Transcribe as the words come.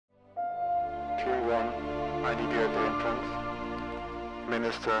TH1n, I need you at the entrance.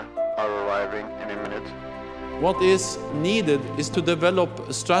 Minister are arriving in a minute. What is needed is to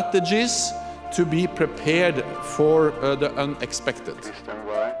develop strategies to be prepared for the unexpected. Please stand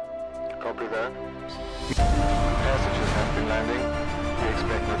by. Copy that. Passengers have been landing. We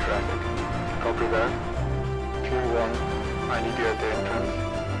expect no traffic. Copy that. TH1n, I need you at the entrance.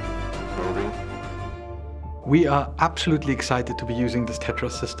 Moving. We are absolutely excited to be using this TETRA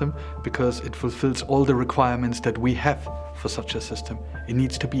system because it fulfills all the requirements that we have for such a system. It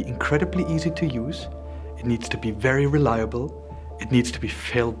needs to be incredibly easy to use, it needs to be very reliable, it needs to be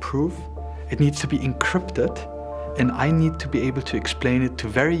fail-proof, it needs to be encrypted, and I need to be able to explain it to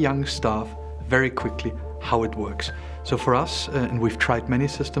very young staff very quickly how it works. So for us, and we've tried many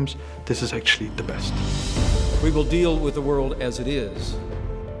systems, this is actually the best. We will deal with the world as it is,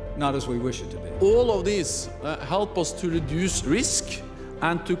 not as we wish it to be. All of these help us to reduce risk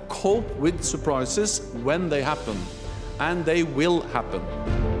and to cope with surprises when they happen. And they will happen.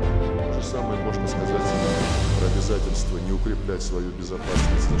 То же самое можно сказать про обязательство не укреплять свою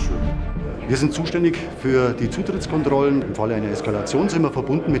безопасность за счет. Wir sind zuständig für die Zutrittskontrollen. Im Falle einer Eskalation sind wir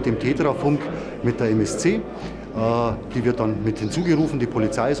verbunden mit dem TETRA-Funk, mit der MSC. Die wird dann mit hinzugerufen, die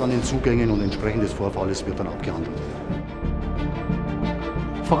Polizei ist an den Zugängen und entsprechend des Vorfalles wird dann abgehandelt.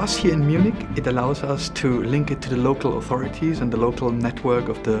 For us here in Munich, it allows us to link it to the local authorities and the local network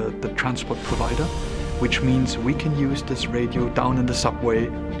of the transport provider, which means we can use this radio down in the subway,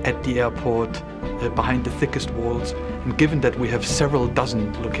 at the airport, behind the thickest walls. And given that we have several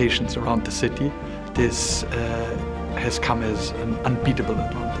dozen locations around the city, this has come as an unbeatable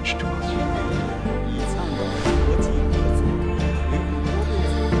advantage to us.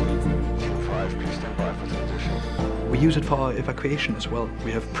 We use it for our evacuation as well.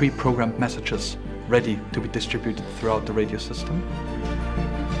 We have pre-programmed messages ready to be distributed throughout the radio system.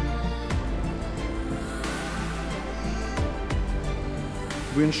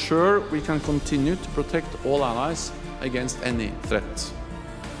 We ensure we can continue to protect all allies against any threat.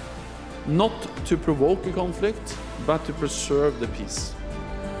 Not to provoke a conflict, but to preserve the peace.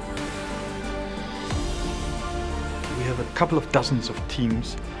 We have a couple of dozens of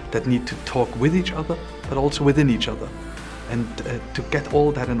teams that need to talk with each other, but also within each other. And to get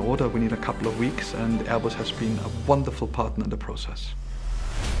all that in order, we need a couple of weeks, and Airbus has been a wonderful partner in the process.